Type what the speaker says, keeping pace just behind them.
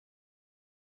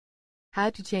How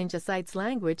to change a site's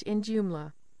language in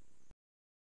Joomla.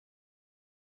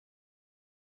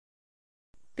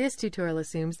 This tutorial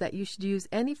assumes that you should use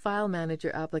any file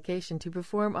manager application to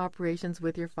perform operations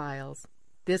with your files.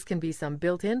 This can be some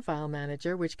built-in file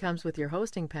manager which comes with your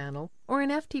hosting panel, or an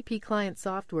FTP client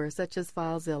software such as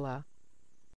FileZilla.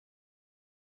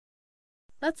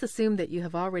 Let's assume that you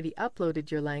have already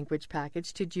uploaded your language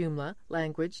package to Joomla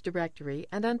language directory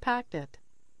and unpacked it.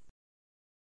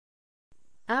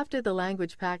 After the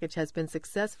language package has been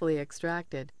successfully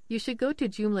extracted, you should go to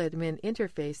Joomla admin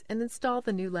interface and install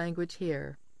the new language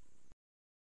here.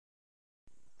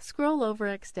 Scroll over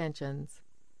Extensions.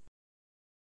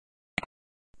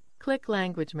 Click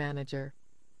Language Manager.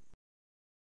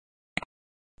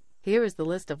 Here is the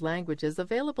list of languages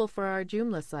available for our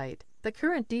Joomla site. The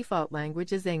current default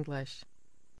language is English.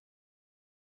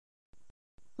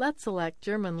 Let's select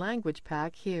German Language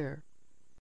Pack here.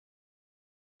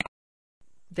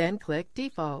 Then click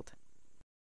Default.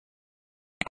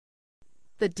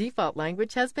 The default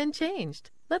language has been changed.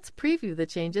 Let's preview the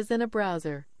changes in a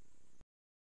browser.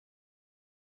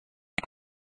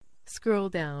 Scroll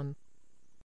down.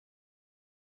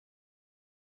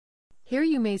 Here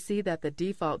you may see that the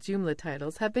default Joomla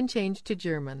titles have been changed to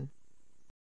German.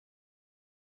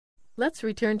 Let's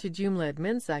return to Joomla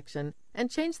admin section and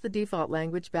change the default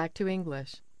language back to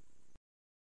English.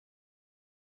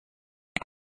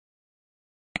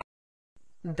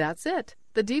 That's it.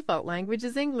 The default language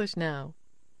is English now.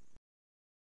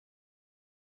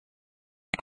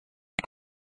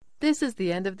 This is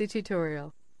the end of the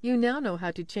tutorial. You now know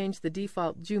how to change the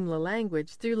default Joomla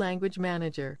language through Language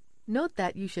Manager. Note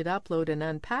that you should upload and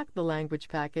unpack the language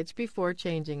package before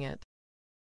changing it.